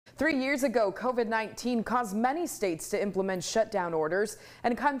3 years ago, COVID-19 caused many states to implement shutdown orders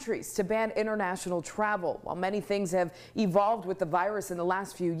and countries to ban international travel. While many things have evolved with the virus in the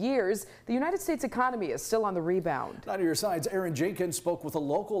last few years, the United States economy is still on the rebound. On your sides, Erin spoke with a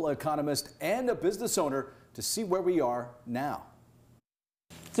local economist and a business owner to see where we are now.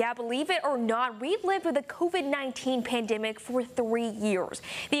 Yeah, believe it or not, we've lived with the COVID-19 pandemic for 3 years.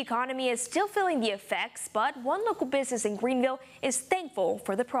 The economy is still feeling the effects, but one local business in Greenville is thankful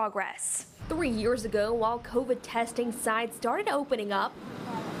for the progress. 3 years ago, while COVID testing sites started opening up,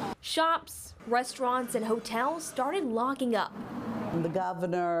 shops, restaurants, and hotels started locking up. The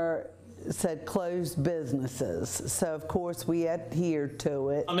governor said closed businesses, so of course we adhered to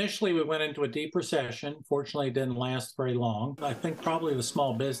it. Initially, we went into a deep recession. Fortunately, it didn't last very long. I think probably the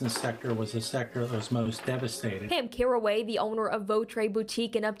small business sector was the sector that was most devastated. Pam Caraway, the owner of Votre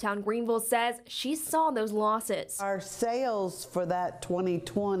Boutique in Uptown Greenville, says she saw those losses. Our sales for that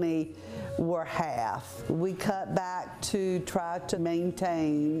 2020 were half. We cut back to try to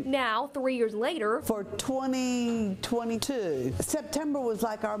maintain. Now, 3 years later, for 2022, September was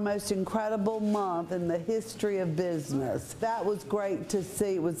like our most incredible month in the history of business. That was great to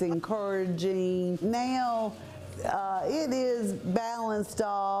see. It was encouraging. Now it is balanced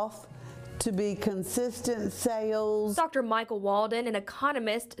off to be consistent sales. Dr. Michael Walden, an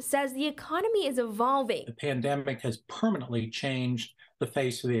economist, says the economy is evolving. The pandemic has permanently changed the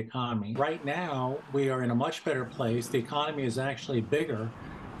face of the economy. Right now, we are in a much better place. The economy is actually bigger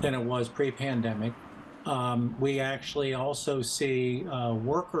than it was pre-pandemic. We actually also see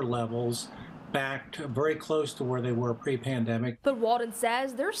worker levels back to very close to where they were pre-pandemic. But Walden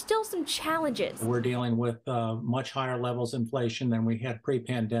says there's still some challenges. We're dealing with much higher levels of inflation than we had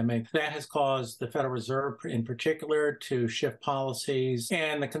pre-pandemic. That has caused the Federal Reserve in particular to shift policies.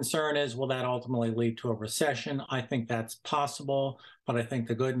 And the concern is, will that ultimately lead to a recession? I think that's possible. But I think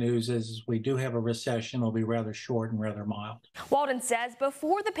the good news is we do have a recession. It'll be rather short and rather mild. Walden says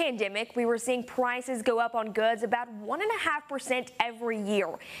before the pandemic, we were seeing prices go up on goods about 1.5% every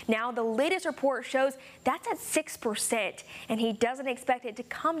year. Now, the latest report shows that's at 6%, and he doesn't expect it to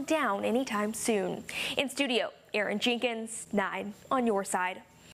come down anytime soon. In studio, Erin Jenkins, 9 on your side.